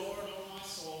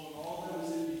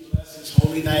His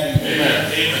holy name.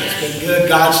 Amen. It's been good.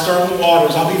 God stirring the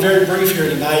waters. I'll be very brief here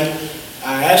tonight.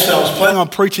 Actually, I was planning on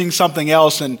preaching something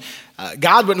else, and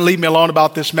God wouldn't leave me alone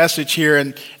about this message here,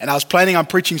 and I was planning on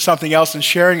preaching something else and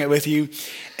sharing it with you.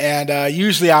 And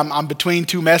usually I'm between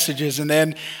two messages, and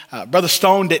then Brother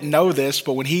Stone didn't know this,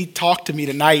 but when he talked to me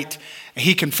tonight,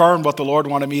 he confirmed what the Lord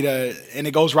wanted me to, and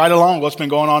it goes right along with what's been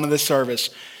going on in this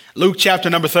service. Luke chapter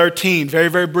number 13, very,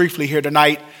 very briefly here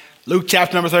tonight. Luke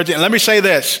chapter number 13. And let me say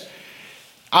this.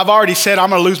 I've already said I'm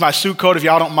going to lose my suit coat if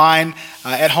y'all don't mind.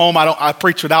 At home, I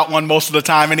preach without one most of the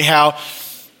time anyhow.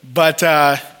 But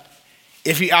I've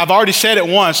already said it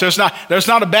once. There's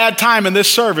not a bad time in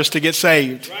this service to get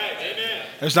saved. Right, amen.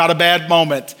 There's not a bad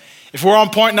moment. If we're on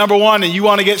point number one and you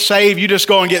want to get saved, you just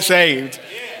go and get saved.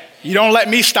 You don't let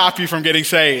me stop you from getting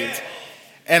saved.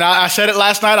 And I said it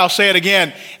last night, I'll say it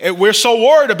again. We're so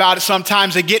worried about it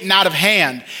sometimes, it getting out of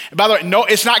hand. And by the way, no,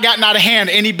 it's not gotten out of hand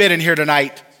any bit in here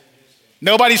tonight.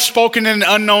 Nobody's spoken in an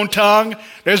unknown tongue.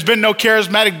 There's been no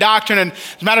charismatic doctrine. And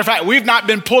as a matter of fact, we've not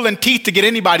been pulling teeth to get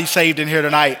anybody saved in here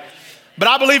tonight. But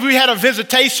I believe we had a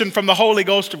visitation from the Holy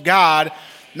Ghost of God.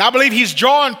 And I believe he's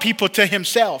drawing people to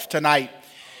himself tonight.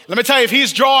 Let me tell you, if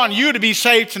he's drawing you to be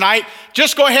saved tonight,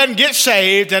 just go ahead and get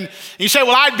saved. And you say,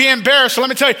 well, I'd be embarrassed. So let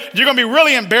me tell you, you're going to be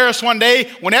really embarrassed one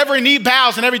day when every knee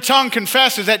bows and every tongue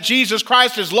confesses that Jesus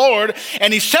Christ is Lord,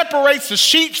 and he separates the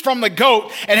sheep from the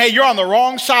goat, and hey, you're on the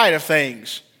wrong side of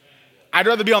things. I'd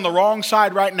rather be on the wrong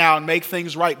side right now and make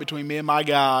things right between me and my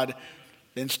God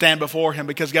than stand before him,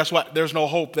 because guess what? There's no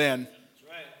hope then.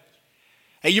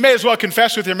 Hey, you may as well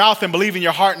confess with your mouth and believe in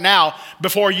your heart now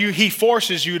before he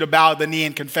forces you to bow the knee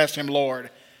and confess him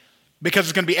Lord, because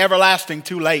it's going to be everlasting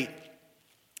too late.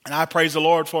 And I praise the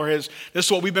Lord for this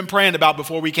is what we've been praying about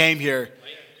before we came here.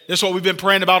 This is what we've been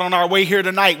praying about on our way here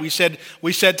tonight. We said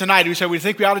we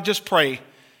think we ought to just pray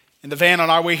in the van on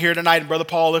our way here tonight. And Brother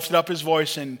Paul lifted up his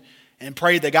voice and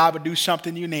prayed that God would do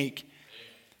something unique.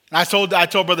 And I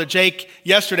told Brother Jake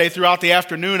yesterday throughout the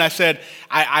afternoon, I said,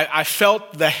 I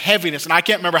felt the heaviness. And I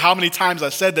can't remember how many times I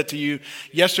said that to you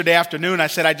yesterday afternoon. I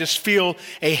said, I just feel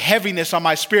a heaviness on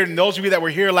my spirit. And those of you that were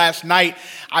here last night,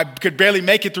 I could barely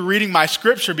make it through reading my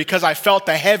scripture because I felt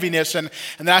the heaviness. And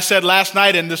then I said last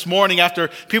night and this morning, after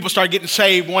people started getting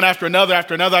saved one after another,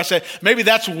 I said, maybe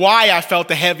that's why I felt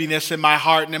the heaviness in my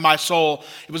heart and in my soul.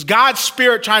 It was God's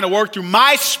Spirit trying to work through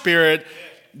my spirit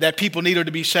that people needed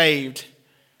to be saved.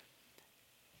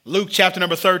 Luke chapter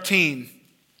number 13.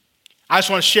 I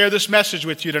just want to share this message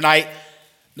with you tonight.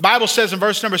 The Bible says in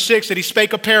verse number 6 that he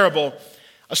spake a parable.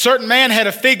 A certain man had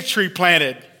a fig tree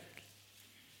planted.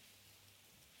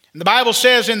 And the Bible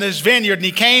says in this vineyard, and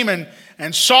he came and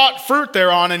sought fruit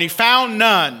thereon, and he found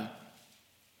none. And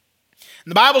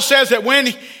the Bible says that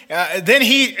then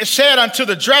he said unto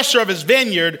the dresser of his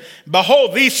vineyard,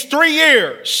 behold, these 3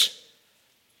 years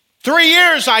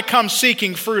I come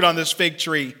seeking fruit on this fig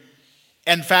tree,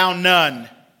 and found none.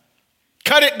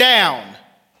 Cut it down.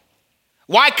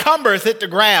 Why cumbereth it the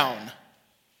ground?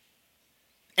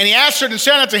 And he answered and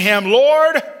said unto him,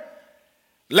 Lord,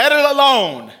 let it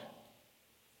alone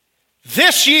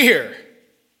this year.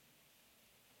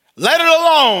 Let it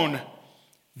alone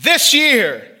this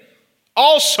year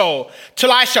also,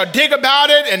 till I shall dig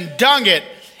about it and dung it.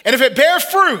 And if it bear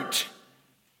fruit,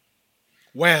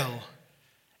 well.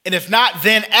 And if not,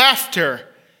 then after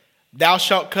thou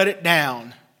shalt cut it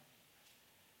down.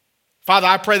 Father,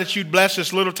 I pray that you'd bless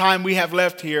this little time we have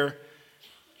left here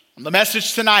on the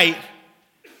message tonight.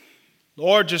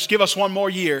 Lord, just give us one more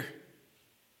year.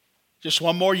 Just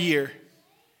one more year.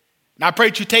 And I pray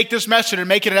that you take this message and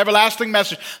make it an everlasting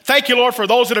message. Thank you, Lord, for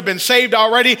those that have been saved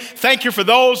already. Thank you for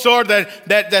those, Lord,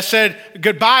 that said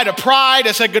goodbye to pride,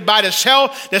 that said goodbye to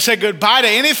self, that said goodbye to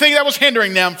anything that was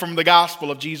hindering them from the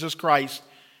gospel of Jesus Christ.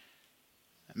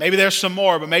 Maybe there's some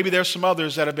more, but maybe there's some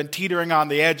others that have been teetering on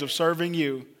the edge of serving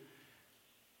you.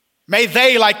 May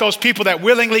they, like those people that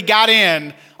willingly got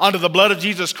in under the blood of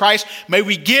Jesus Christ, may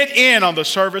we get in on the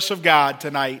service of God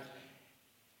tonight.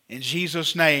 In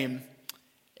Jesus' name,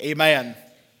 amen.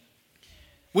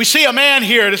 We see a man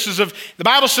here. The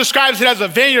Bible describes it as a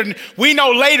vineyard, and we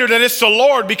know later that it's the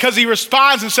Lord because he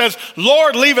responds and says,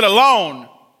 Lord, leave it alone.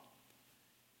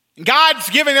 God's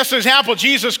giving us an example,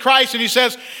 Jesus Christ, and he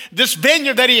says this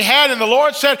vineyard that he had, and the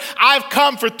Lord said, I've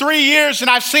come for 3 years and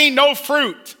I've seen no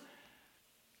fruit.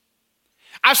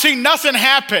 I've seen nothing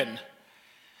happen.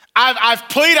 I've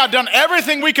pleaded, I've done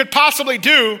everything we could possibly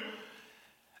do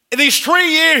in these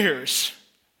 3 years.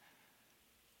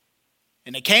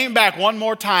 And they came back one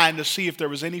more time to see if there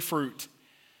was any fruit.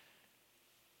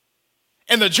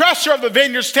 And the dresser of the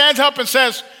vineyard stands up and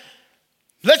says,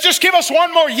 let's just give us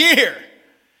one more year.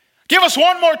 Give us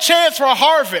one more chance for a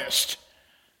harvest.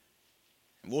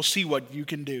 And we'll see what you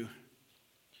can do.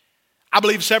 I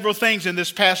believe several things in this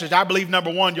passage. I believe,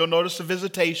 number one, you'll notice a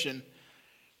visitation.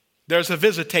 There's a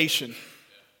visitation.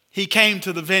 He came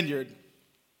to the vineyard.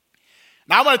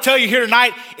 Now, I want to tell you here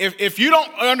tonight, if you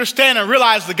don't understand and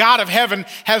realize the God of heaven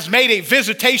has made a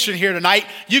visitation here tonight,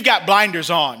 you've got blinders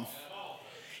on.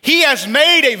 He has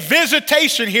made a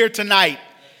visitation here tonight.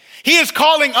 He is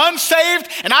calling unsaved,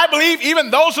 and I believe even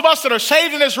those of us that are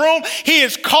saved in this room, he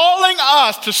is calling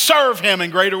us to serve him in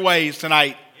greater ways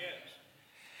tonight.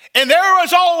 And there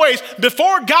is always,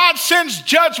 before God sends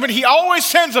judgment, he always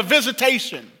sends a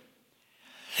visitation.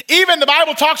 Even the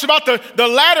Bible talks about the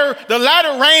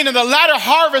latter rain and the latter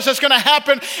harvest that's going to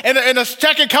happen in the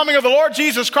second coming of the Lord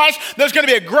Jesus Christ. There's going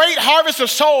to be a great harvest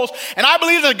of souls. And I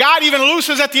believe that God even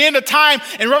looses at the end of time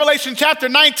in Revelation chapter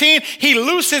 19, he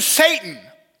looses Satan.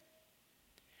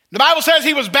 The Bible says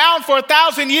he was bound for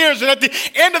 1,000 years, and at the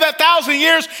end of that 1,000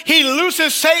 years, he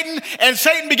looses Satan, and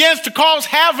Satan begins to cause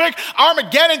havoc.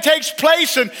 Armageddon takes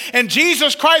place, and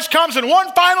Jesus Christ comes and one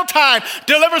final time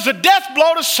delivers a death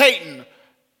blow to Satan.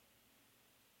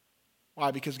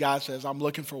 Why? Because God says, I'm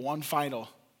looking for one final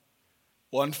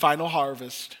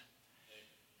harvest.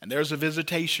 And there's a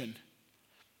visitation.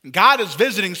 And God is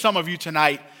visiting some of you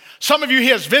tonight. Some of you, he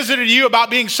has visited you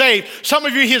about being saved. Some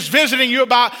of you, he is visiting you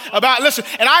about listen,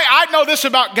 and I know this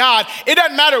about God. It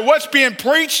doesn't matter what's being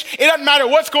preached. It doesn't matter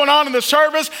what's going on in the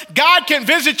service. God can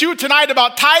visit you tonight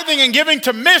about tithing and giving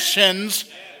to missions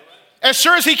as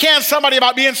sure as he can somebody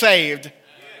about being saved.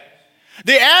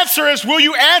 The answer is, will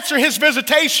you answer his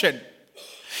visitation?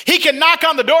 He can knock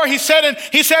on the door. He said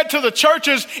to the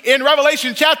churches in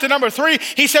Revelation chapter number 3,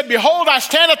 he said, behold, I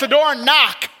stand at the door and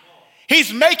knock.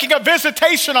 He's making a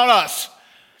visitation on us.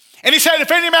 And he said,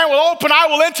 if any man will open, I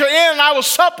will enter in and I will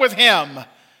sup with him. And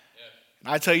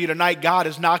I tell you tonight, God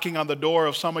is knocking on the door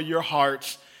of some of your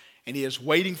hearts, and he is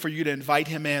waiting for you to invite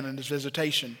him in his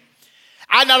visitation.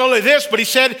 Not only this, but he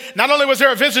said, not only was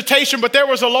there a visitation, but there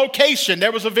was a location.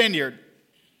 There was a vineyard.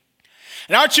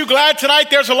 And aren't you glad tonight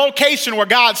there's a location where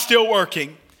God's still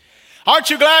working? Aren't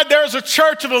you glad there's a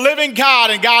church of the living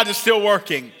God and God is still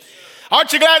working?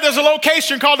 Aren't you glad there's a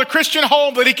location called the Christian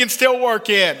home that he can still work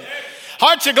in?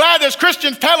 Aren't you glad there's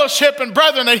Christian fellowship and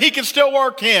brethren that he can still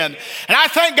work in? And I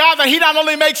thank God that he not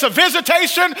only makes a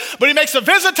visitation, but he makes a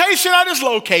visitation at his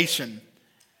location.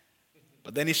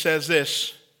 But then he says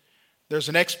this, there's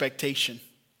an expectation.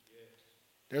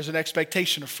 There's an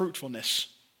expectation of fruitfulness.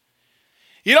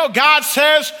 You know, God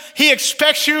says he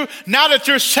expects you, now that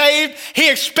you're saved,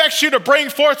 he expects you to bring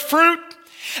forth fruit.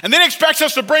 And then he expects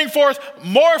us to bring forth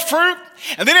more fruit.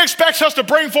 And then he expects us to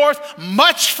bring forth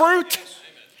much fruit.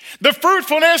 The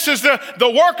fruitfulness is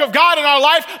the work of God in our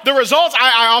life. The results,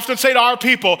 I often say to our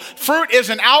people, fruit is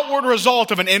an outward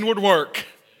result of an inward work.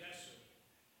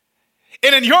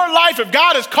 And in your life, if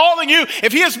God is calling you,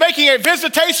 if he is making a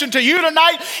visitation to you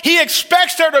tonight, he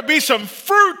expects there to be some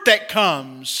fruit that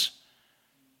comes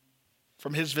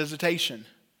from his visitation.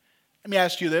 Let me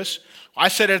ask you this. I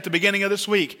said it at the beginning of this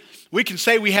week. We can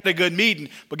say we had a good meeting,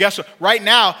 but guess what? Right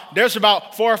now, there's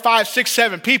about 4 or 5, 6,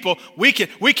 7 people. We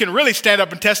can really stand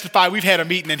up and testify we've had a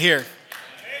meeting in here.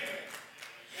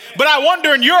 But I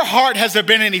wonder in your heart, has there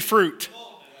been any fruit?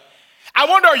 I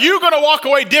wonder, are you going to walk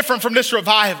away different from this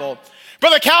revival?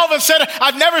 Brother Calvin said,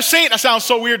 I've never seen, that sounds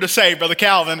so weird to say, Brother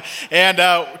Calvin,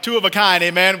 and two of a kind,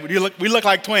 amen. We look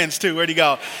like twins too. Where'd he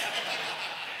go?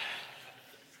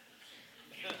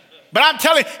 But I'm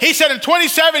telling you, he said in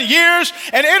 27 years,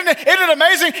 and isn't it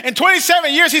amazing? In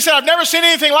 27 years, he said, I've never seen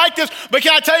anything like this. But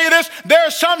can I tell you this? There are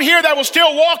some here that will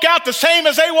still walk out the same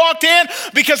as they walked in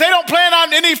because they don't plan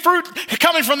on any fruit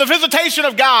coming from the visitation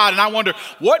of God. And I wonder,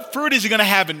 what fruit is he going to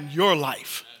have in your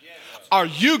life? Are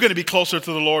you going to be closer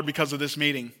to the Lord because of this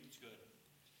meeting?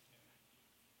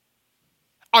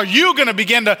 Are you going to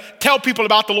begin to tell people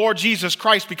about the Lord Jesus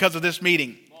Christ because of this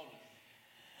meeting?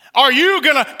 Are you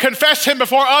going to confess him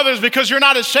before others because you're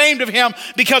not ashamed of him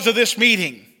because of this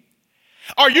meeting?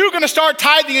 Are you going to start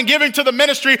tithing and giving to the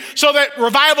ministry so that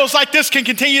revivals like this can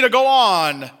continue to go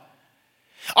on?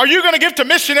 Are you going to give to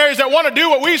missionaries that want to do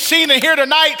what we've seen in here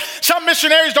tonight? Some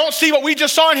missionaries don't see what we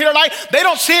just saw in here tonight. They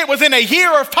don't see it within a year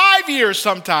or 5 years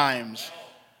sometimes.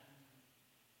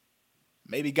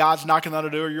 Maybe God's knocking on the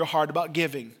door of your heart about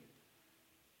giving,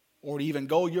 or to even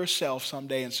go yourself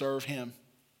someday and serve him.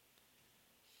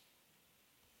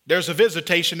 There's a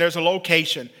visitation, there's a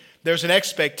location, there's an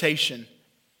expectation.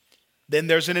 Then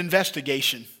there's an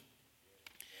investigation.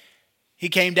 He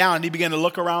came down and he began to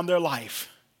look around their life.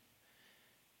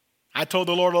 I told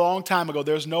the Lord a long time ago,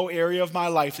 there's no area of my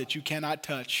life that you cannot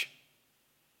touch.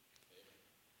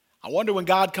 I wonder when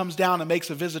God comes down and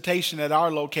makes a visitation at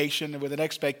our location with an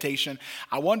expectation,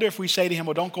 I wonder if we say to him,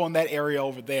 well, don't go in that area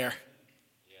over there.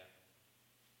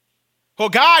 Well,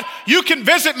 God, you can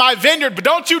visit my vineyard, but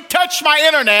don't you touch my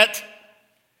internet.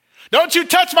 Don't you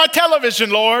touch my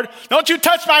television, Lord. Don't you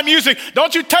touch my music.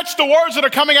 Don't you touch the words that are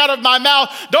coming out of my mouth.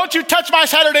 Don't you touch my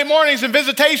Saturday mornings and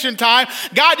visitation time.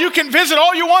 God, you can visit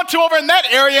all you want to over in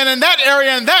that area and in that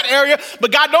area and that area,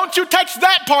 but God, don't you touch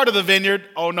that part of the vineyard.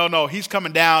 Oh, no, he's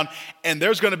coming down and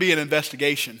there's going to be an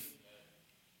investigation.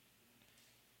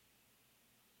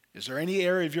 Is there any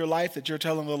area of your life that you're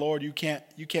telling the Lord you can't,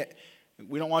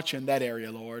 we don't want you in that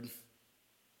area, Lord?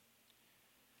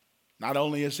 Not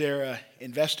only is there an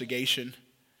investigation,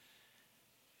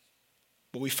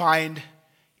 but we find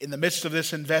in the midst of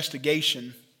this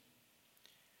investigation,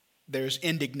 there's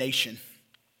indignation.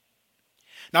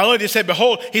 Not only did he say,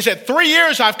 behold, he said, 3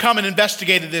 years I've come and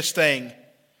investigated this thing.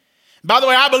 By the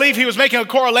way, I believe he was making a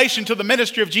correlation to the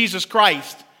ministry of Jesus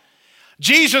Christ.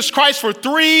 Jesus Christ for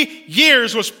 3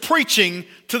 years was preaching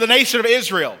to the nation of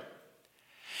Israel.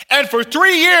 And for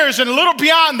 3 years and a little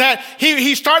beyond that,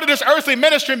 he started his earthly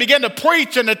ministry and began to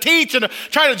preach and to teach and to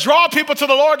try to draw people to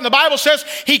the Lord. And the Bible says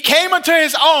he came unto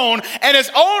his own and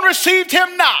his own received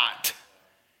him not.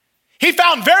 He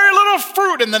found very little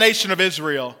fruit in the nation of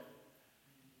Israel.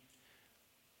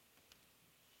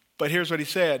 But here's what he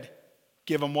said,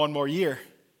 give him 1 more year.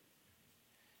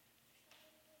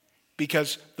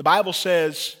 Because the Bible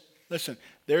says, listen,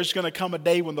 there's going to come a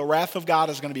day when the wrath of God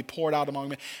is going to be poured out among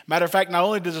men. Matter of fact, not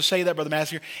only does it say that, Brother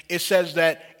Matthew, it says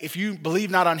that if you believe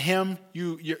not on him,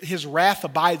 his wrath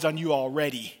abides on you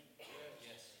already. Yes,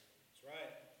 that's right.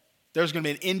 There's going to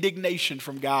be an indignation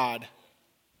from God.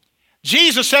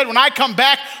 Jesus said, when I come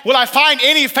back, will I find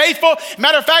any faithful?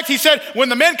 Matter of fact, he said, when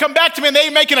the men come back to me and they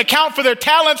make an account for their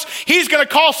talents, he's going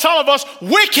to call some of us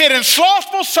wicked and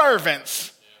slothful servants.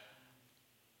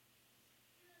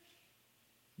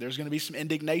 There's going to be some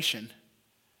indignation.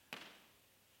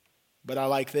 But I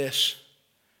like this.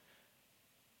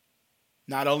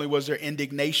 Not only was there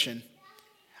indignation,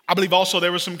 I believe also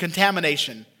there was some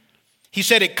contamination. He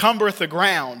said it cumbereth the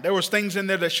ground. There was things in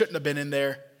there that shouldn't have been in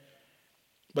there.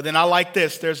 But then I like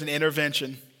this. There's an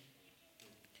intervention.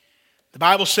 The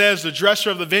Bible says the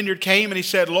dresser of the vineyard came and he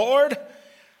said, Lord,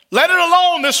 let it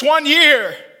alone this 1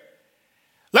 year.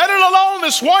 Let it alone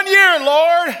this 1 year,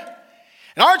 Lord.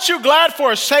 And aren't you glad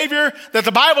for a Savior that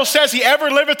the Bible says he ever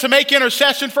liveth to make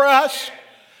intercession for us?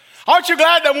 Aren't you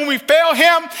glad that when we fail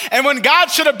him and when God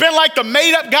should have been like the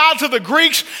made-up gods of the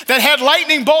Greeks that had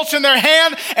lightning bolts in their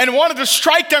hand and wanted to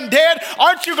strike them dead,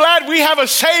 aren't you glad we have a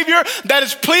Savior that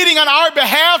is pleading on our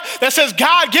behalf that says,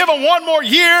 God, give him 1 more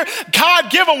year.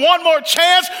 God, give him 1 more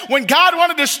chance. When God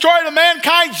wanted to destroy the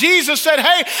mankind, Jesus said,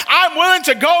 hey, I'm willing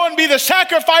to go and be the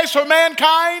sacrifice for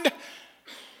mankind.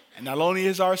 And not only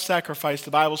is our sacrifice,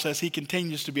 the Bible says he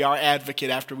continues to be our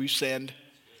advocate after we've sinned.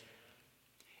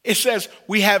 It says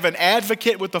we have an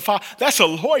advocate with the Father. That's a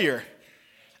lawyer.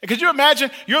 Could you imagine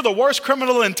you're the worst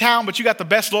criminal in town, but you got the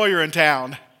best lawyer in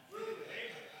town?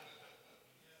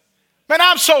 Man,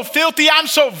 I'm so filthy. I'm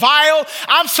so vile.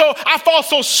 I fall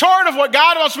so short of what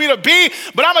God wants me to be.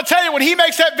 But I'm going to tell you, when he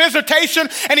makes that visitation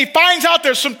and he finds out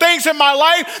there's some things in my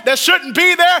life that shouldn't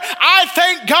be there, I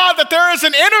thank God that there is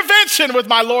an intervention with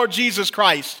my Lord Jesus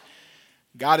Christ.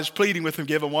 God is pleading with him,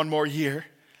 give him 1 more year.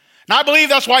 And I believe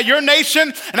that's why your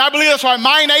nation, and I believe that's why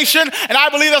my nation, and I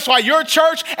believe that's why your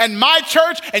church and my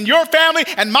church and your family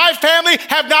and my family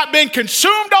have not been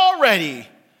consumed already.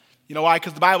 You know why?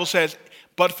 Because the Bible says,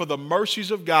 but for the mercies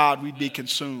of God, we'd be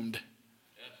consumed.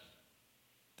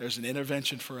 There's an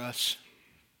intervention for us.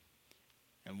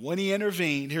 And when he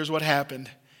intervened, here's what happened.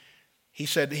 He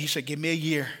said, give me a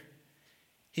year.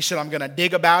 He said, I'm going to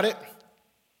dig about it.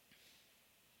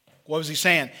 What was he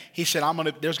saying? He said,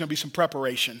 there's going to be some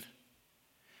preparation.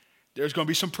 There's going to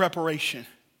be some preparation.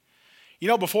 You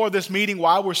know, before this meeting,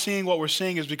 why we're seeing what we're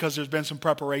seeing is because there's been some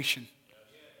preparation.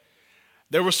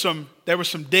 There was some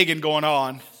digging going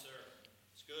on. Yes, sir.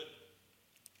 It's good.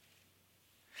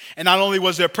 And not only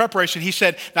was there preparation, he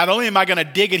said, not only am I going to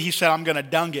dig it, he said, I'm going to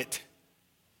dung it.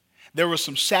 There was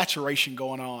some saturation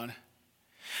going on.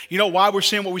 You know why we're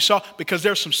seeing what we saw? Because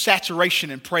there's some saturation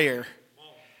in prayer.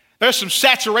 There's some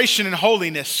saturation in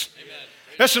holiness. Amen.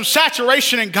 There's some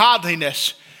saturation in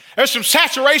godliness. There's some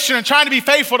saturation in trying to be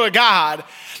faithful to God.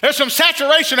 There's some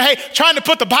saturation in, trying to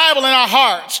put the Bible in our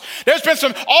hearts. There's been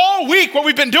some, all week what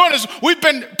we've been doing is we've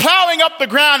been plowing up the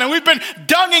ground and we've been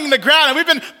dunging the ground and we've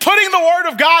been putting the word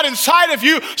of God inside of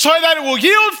you so that it will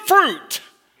yield fruit.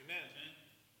 Amen.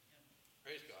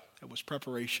 Praise God. It was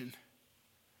preparation.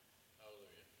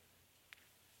 Hallelujah.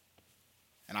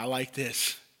 And I like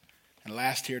this. And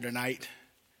last here tonight,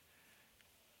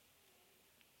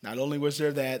 not only was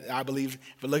there that, I believe,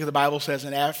 if we look at the Bible, it says,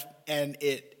 and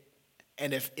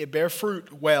if it bear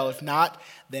fruit, well, if not,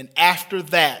 then after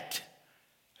that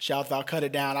shalt thou cut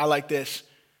it down. I like this.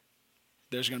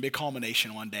 There's going to be a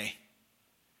culmination one day.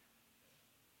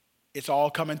 It's all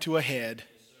coming to a head.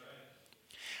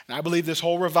 And I believe this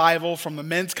whole revival from the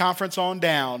men's conference on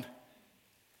down,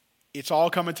 it's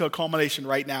all coming to a culmination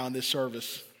right now in this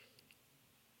service.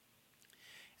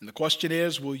 And the question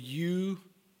is, will you...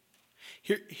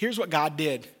 Here's what God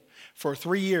did. For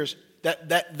 3 years,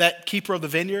 that keeper of the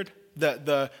vineyard,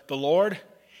 the Lord,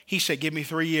 he said, give me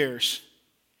 3 years.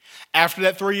 After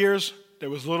that 3 years, there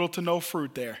was little to no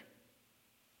fruit there.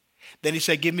 Then he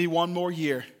said, give me 1 more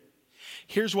year.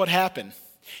 Here's what happened.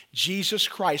 Jesus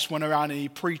Christ went around and he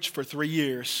preached for 3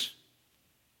 years.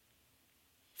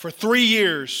 For 3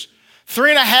 years,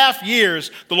 3.5 years,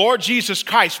 the Lord Jesus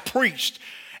Christ preached.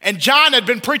 And John had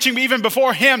been preaching even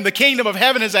before him, the kingdom of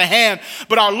heaven is at hand.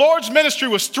 But our Lord's ministry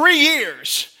was 3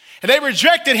 years. And they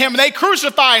rejected him and they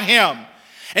crucified him.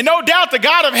 And no doubt the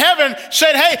God of heaven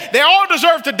said, hey, they all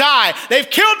deserve to die. They've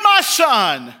killed my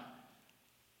son.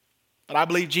 But I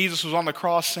believe Jesus was on the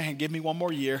cross saying, give me 1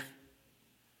 more year.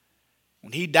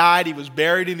 When he died, he was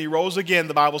buried and he rose again,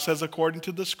 the Bible says, according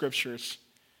to the scriptures.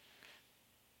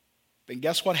 Then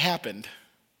guess what happened?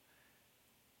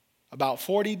 About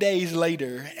 40 days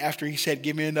later, after he said,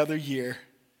 give me another year,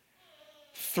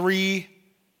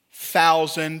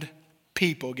 3,000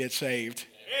 people get saved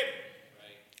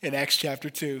in Acts chapter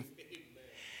 2.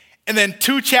 And then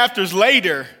 2 chapters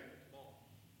later,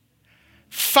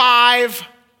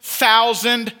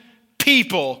 5,000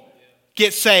 people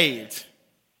get saved.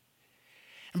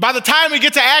 And by the time we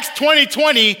get to Acts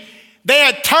 20:20, they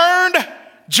had turned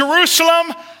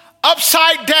Jerusalem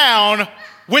upside down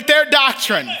with their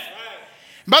doctrine.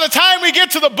 By the time we get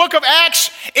to the book of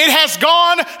Acts, it has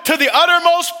gone to the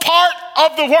uttermost part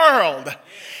of the world.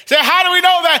 So how do we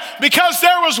know that? Because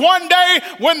there was one day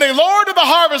when the Lord of the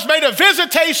harvest made a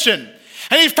visitation.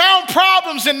 And he found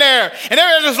problems in there. And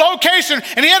there was his location.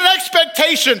 And he had an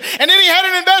expectation. And then he had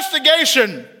an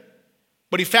investigation.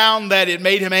 But he found that it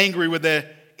made him angry with the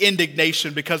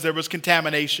indignation because there was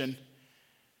contamination.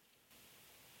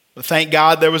 But thank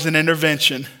God there was an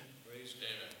intervention.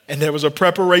 And there was a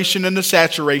preparation and a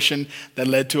saturation that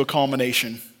led to a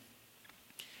culmination.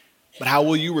 But how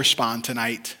will you respond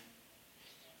tonight?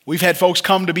 We've had folks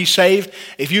come to be saved.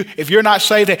 If you're not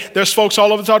saved, there's folks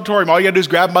all over this auditorium. All you got to do is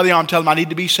grab them by the arm, tell them, I need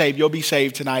to be saved. You'll be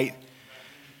saved tonight.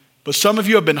 But some of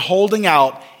you have been holding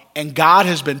out, and God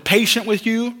has been patient with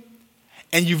you,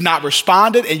 and you've not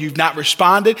responded, and you've not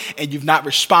responded, and you've not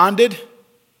responded.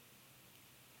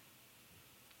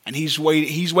 And he's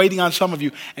waiting on some of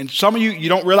you. And some of you, you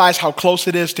don't realize how close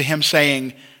it is to him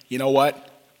saying, you know what?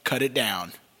 Cut it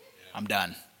down. I'm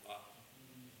done.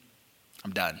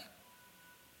 I'm done.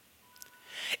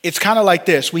 It's kind of like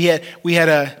this. You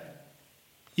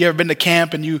ever been to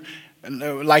camp and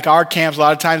like our camps, a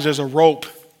lot of times there's a rope.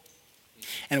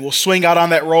 And we'll swing out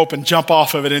on that rope and jump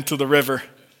off of it into the river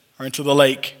or into the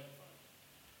lake.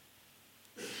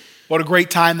 What a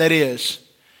great time that is.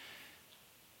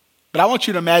 But I want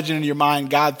you to imagine in your mind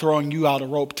God throwing you out a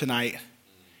rope tonight.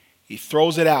 He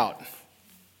throws it out.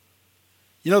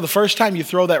 You know, the first time you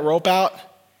throw that rope out,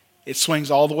 it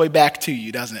swings all the way back to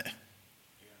you, doesn't it?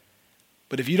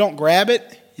 But if you don't grab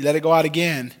it, you let it go out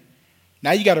again.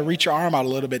 Now you got to reach your arm out a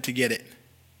little bit to get it.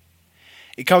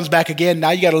 It comes back again.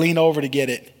 Now you got to lean over to get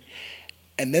it.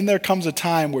 And then there comes a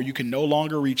time where you can no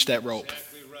longer reach that rope.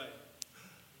 Exactly right.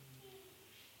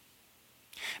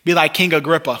 Be like King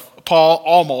Agrippa. Paul,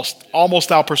 almost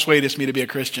thou persuadest me to be a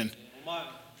Christian.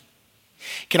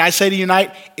 Can I say to you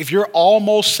tonight, if you're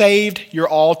almost saved, you're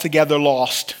altogether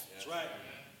lost. That's right.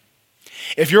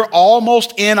 If you're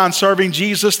almost in on serving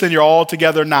Jesus, then you're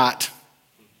altogether not.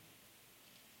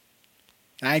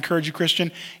 And I encourage you,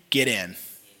 Christian, get in.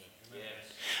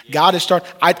 God has started.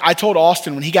 I told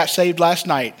Austin when he got saved last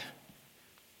night,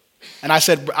 and I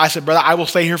said, brother, I will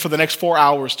stay here for the next 4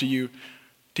 hours till you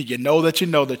know that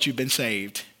you've been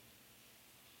saved.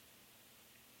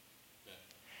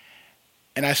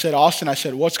 And I said, Austin,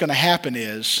 what's going to happen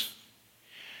is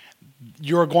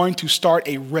you're going to start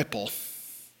a ripple.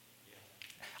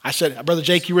 I said, Brother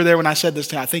Jake, you were there when I said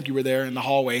this. I think you were there in the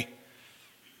hallway.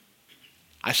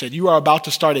 I said, you are about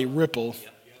to start a ripple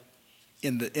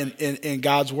in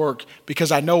God's work,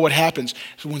 because I know what happens.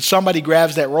 So when somebody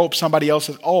grabs that rope, somebody else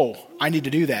says, oh, I need to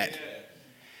do that.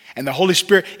 And the Holy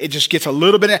Spirit, it just gets a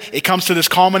little bit, it comes to this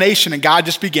culmination and God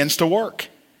just begins to work.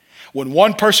 When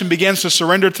one person begins to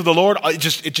surrender to the Lord, it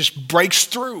just breaks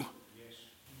through.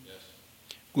 Yes.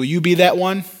 Will you be that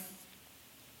one?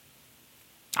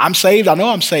 I'm saved. I know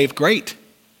I'm saved. Great.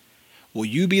 Will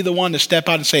you be the one to step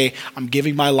out and say, I'm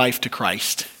giving my life to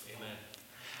Christ? Amen.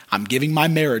 I'm giving my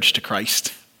marriage to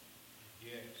Christ.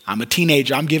 Yes. I'm a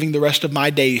teenager. I'm giving the rest of my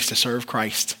days to serve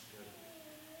Christ.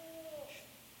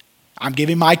 I'm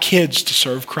giving my kids to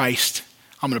serve Christ.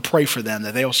 I'm going to pray for them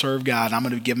that they'll serve God. I'm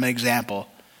going to give them an example.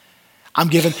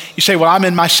 You say, well, I'm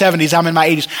in my 70s, I'm in my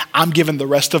 80s. I'm giving the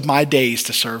rest of my days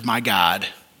to serve my God.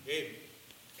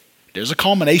 There's a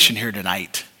culmination here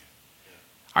tonight.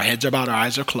 Our heads are bowed, our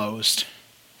eyes are closed.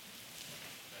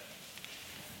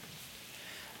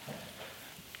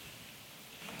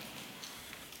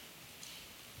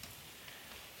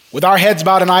 With our heads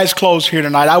bowed and eyes closed here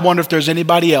tonight, I wonder if there's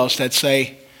anybody else that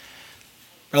say,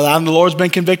 Brother, the Lord's been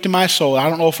convicting my soul. I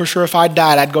don't know for sure if I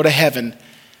died, I'd go to heaven.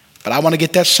 But I want to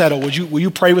get that settled. Will you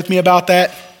pray with me about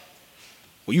that?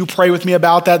 Will you pray with me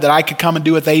about that I could come and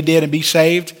do what they did and be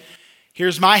saved?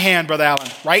 Here's my hand, Brother Allen.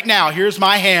 Right now, here's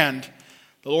my hand.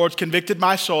 The Lord's convicted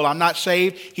my soul. I'm not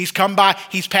saved. He's come by.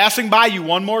 He's passing by you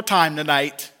one more time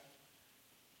tonight.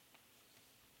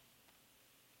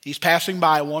 He's passing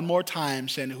by one more time,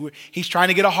 saying he's trying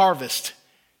to get a harvest,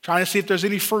 trying to see if there's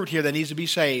any fruit here that needs to be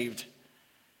saved.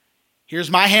 Here's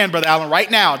my hand, Brother Allen,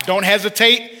 right now. Don't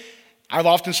hesitate. I've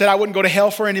often said I wouldn't go to hell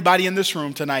for anybody in this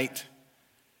room tonight.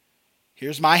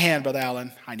 Here's my hand, Brother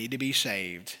Allen. I need to be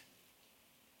saved.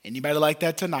 Anybody like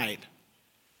that tonight?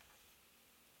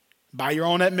 By your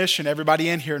own admission, everybody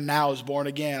in here now is born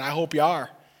again. I hope you are.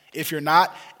 If you're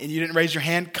not and you didn't raise your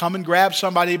hand, come and grab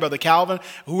somebody, Brother Calvin,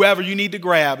 whoever you need to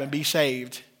grab and be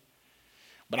saved.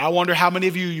 But I wonder how many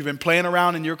of you've been playing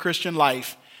around in your Christian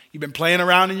life. You've been playing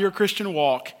around in your Christian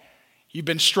walk. You've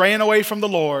been straying away from the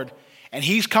Lord, and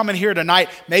he's coming here tonight.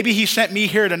 Maybe he sent me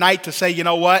here tonight to say, you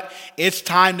know what? It's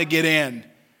time to get in.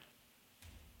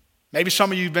 Maybe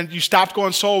some of you stopped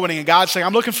going soul winning, and God's saying,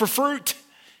 I'm looking for fruit.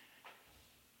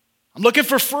 I'm looking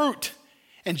for fruit.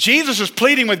 And Jesus is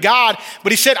pleading with God,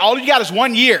 but he said, all you got is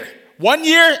 1 year. 1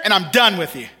 year, and I'm done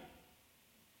with you.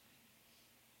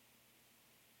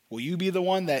 Will you be the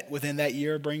one that within that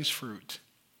year brings fruit?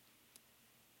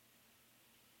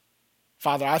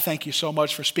 Father, I thank you so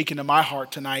much for speaking to my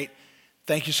heart tonight.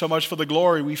 Thank you so much for the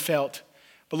glory we felt.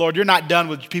 But Lord, you're not done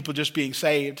with people just being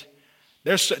saved.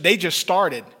 They just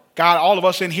started. God, all of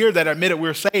us in here that admit it,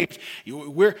 we're saved.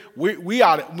 We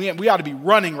ought to be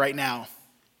running right now.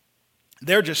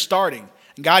 They're just starting.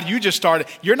 And God, you just started.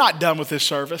 You're not done with this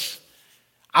service.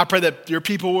 I pray that your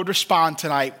people would respond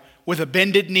tonight with a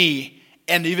bended knee,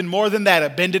 and even more than that, a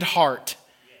bended heart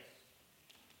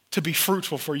to be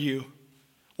fruitful for you.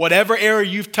 Whatever area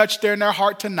you've touched there in their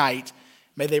heart tonight,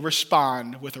 may they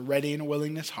respond with a ready and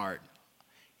willingness heart.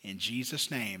 In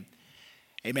Jesus' name,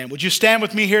 amen. Would you stand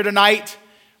with me here tonight?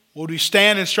 Would we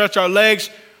stand and stretch our legs?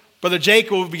 Brother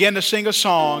Jake will begin to sing a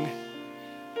song.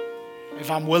 If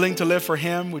I'm willing to live for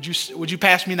him, would you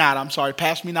pass me not? I'm sorry,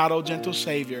 pass me not, O gentle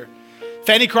Savior.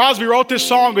 Fanny Crosby wrote this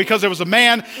song because there was a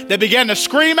man that began to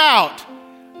scream out,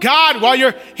 God,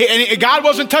 God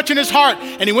wasn't touching his heart,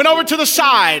 and he went over to the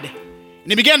side,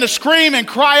 and he began to scream and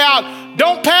cry out,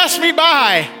 don't pass me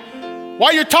by.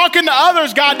 While you're talking to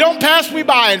others, God, don't pass me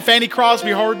by. And Fanny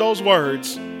Crosby heard those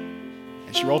words,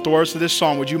 and she wrote the words to this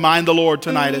song. Would you mind the Lord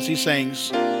tonight as he sings?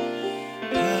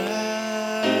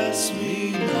 Pass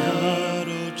me not,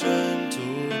 O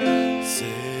gentle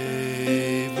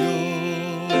Savior,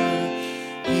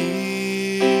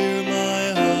 hear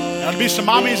my heart. There'll be some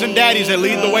mommies and daddies that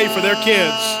lead the way for their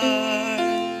kids.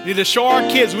 We need to show our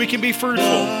kids we can be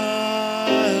fruitful.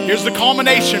 Here's the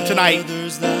culmination tonight.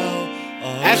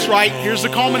 That's right. Here's the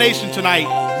culmination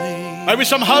tonight. Maybe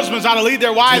some husbands ought to lead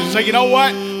their wives and say, you know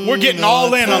what? We're getting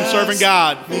all in on serving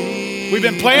God. We've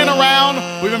been playing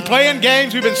around. We've been playing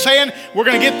games. We've been saying we're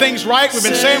going to get things right. We've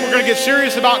been saying we're going to get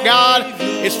serious about God.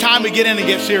 It's time to get in and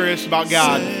get serious about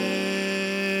God.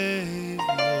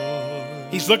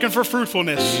 He's looking for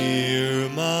fruitfulness.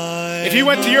 If he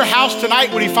went to your house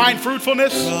tonight, would he find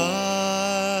fruitfulness?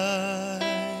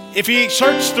 If he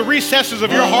searched the recesses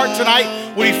of your heart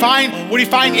tonight, would he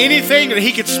find anything that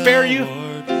he could spare you?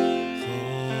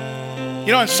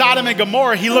 You know, in Sodom and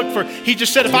Gomorrah, he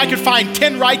just said, if I could find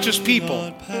 10 righteous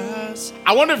people.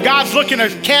 I wonder if God's looking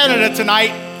at Canada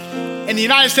tonight, in the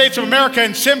United States of America,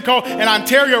 and Simcoe and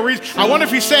Ontario region. I wonder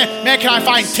if he's saying, man, can I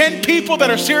find 10 people that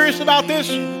are serious about this?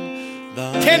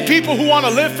 10 people who want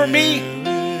to live for me?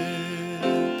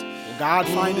 Will God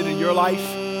find it in your life?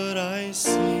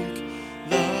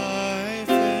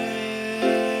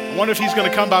 I wonder if he's going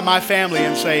to come by my family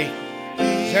and say,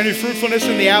 is there any fruitfulness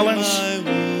in the Allens?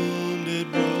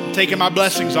 I'm taking my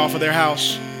blessings off of their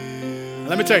house. And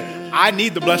let me tell you, I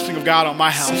need the blessing of God on my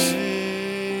house.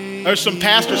 There's some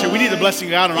pastors here. We need the blessing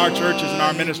of God in our churches and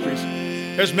our ministries.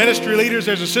 There's ministry leaders.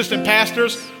 There's assistant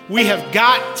pastors. We have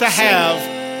got to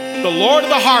have the Lord of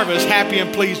the harvest happy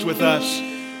and pleased with us.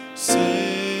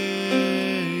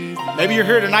 Maybe you're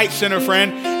here tonight, sinner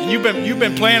friend, and you've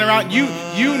been playing around.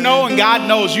 You know, and God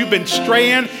knows you've been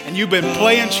straying and you've been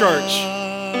playing church.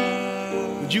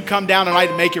 Would you come down tonight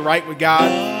and make it right with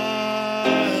God?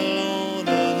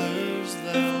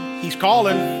 He's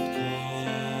calling.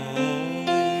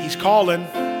 He's calling.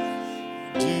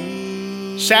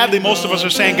 Sadly, most of us are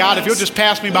saying, God, if you'll just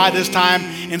pass me by this time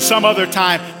and some other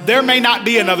time, there may not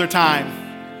be another time.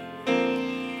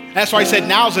 That's why he said,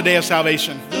 now's the day of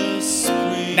salvation.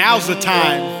 Now's the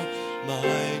time.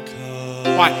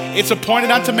 Why? It's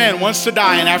appointed unto men once to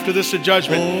die, and after this the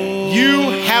judgment. You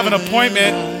have an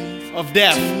appointment of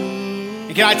death.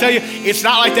 And can I tell you, it's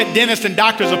not like that dentist and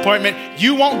doctor's appointment.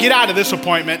 You won't get out of this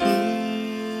appointment.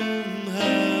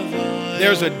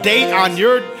 There's a date on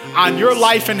your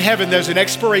life in heaven. There's an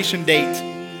expiration date.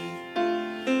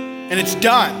 And it's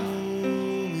done.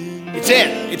 It's it.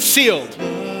 It's sealed.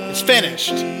 It's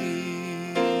finished.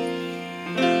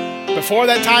 Before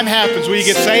that time happens, will you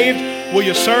get saved? Will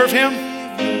you serve him?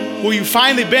 Will you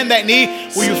finally bend that knee?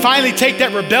 Will you finally take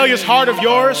that rebellious heart of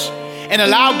yours and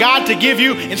allow God to give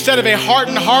you, instead of a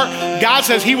hardened heart, God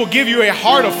says he will give you a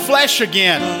heart of flesh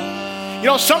again. You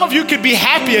know, some of you could be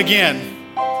happy again.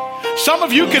 Some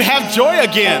of you could have joy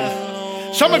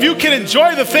again. Some of you can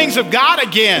enjoy the things of God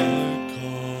again.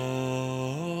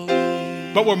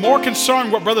 But we're more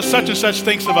concerned what brother such and such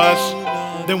thinks of us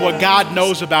than what God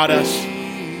knows about us.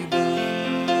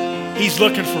 He's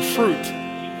looking for fruit.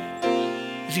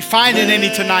 Is he finding any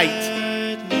tonight?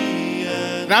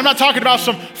 And I'm not talking about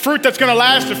some fruit that's going to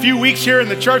last a few weeks here in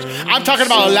the church. I'm talking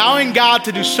about allowing God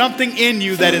to do something in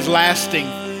you that is lasting.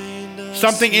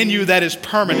 Something in you that is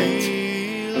permanent.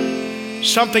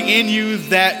 Something in you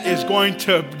that is going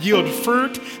to yield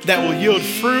fruit, that will yield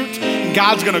fruit.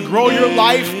 God's going to grow your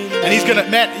life, and he's going to,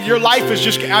 man, your life is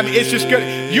just, I mean, it's just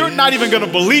good. You're not even going to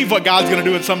believe what God's going to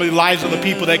do in some of the lives of the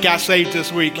people that got saved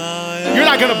this week. You're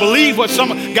not going to believe what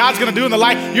God's going to do in the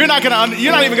life. You're not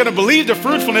even going to believe the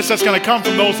fruitfulness that's going to come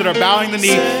from those that are bowing the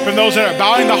knee, from those that are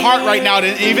bowing the heart right now,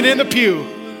 even in the pew.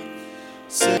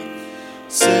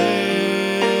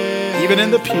 Even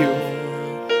in the pew.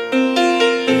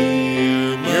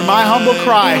 Hear my humble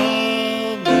cry.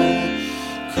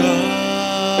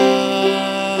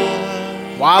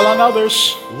 While on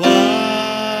others,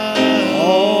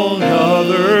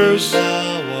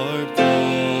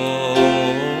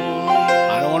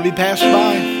 I don't want to be passed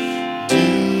by.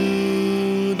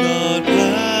 Do not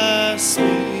pass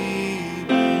me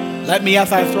by. Let me at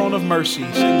thy throne of mercy.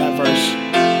 Sing that verse.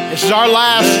 This is our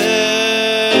last.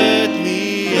 Let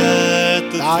me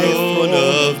at the throne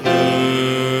of mercy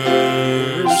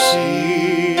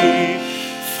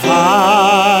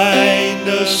find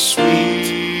a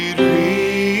sweet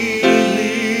relief,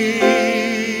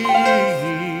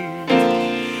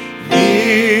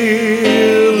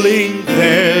 kneeling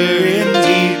there in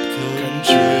deep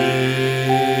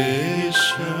contrition,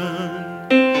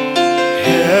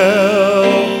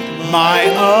 help my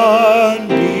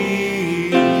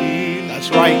unbelief. That's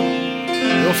right.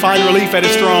 You'll find relief at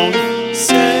his throne.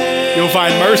 You'll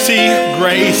find mercy,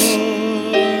 grace.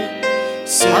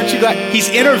 Aren't you glad? He's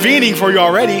intervening for you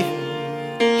already.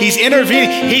 He's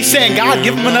intervening. He's saying, God,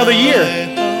 give him another year.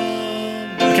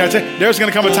 Can I tell you, there's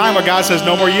going to come a time where God says,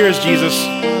 no more years, Jesus.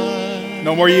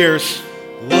 No more years.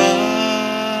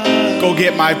 Go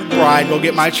get my bride. Go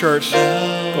get my church.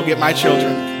 Go get my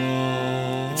children.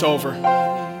 It's over.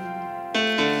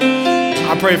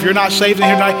 I pray if you're not saved in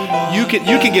here tonight, you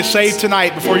can get saved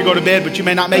tonight before you go to bed, but you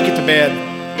may not make it to bed.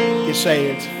 Get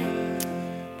saved.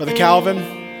 Brother Calvin,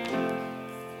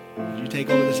 would you take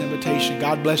over this invitation?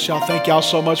 God bless y'all. Thank y'all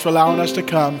so much for allowing us to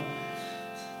come.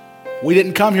 We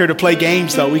didn't come here to play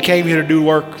games, though. We came here to do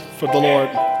work for the Lord.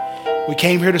 We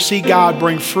came here to see God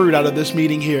bring fruit out of this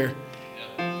meeting here.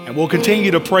 And we'll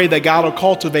continue to pray that God will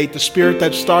cultivate the spirit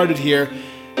that started here.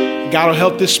 God will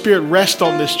help this spirit rest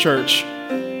on this church.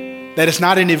 That it's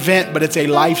not an event, but it's a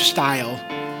lifestyle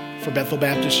for Bethel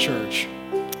Baptist Church.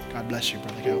 God bless you,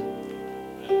 brother.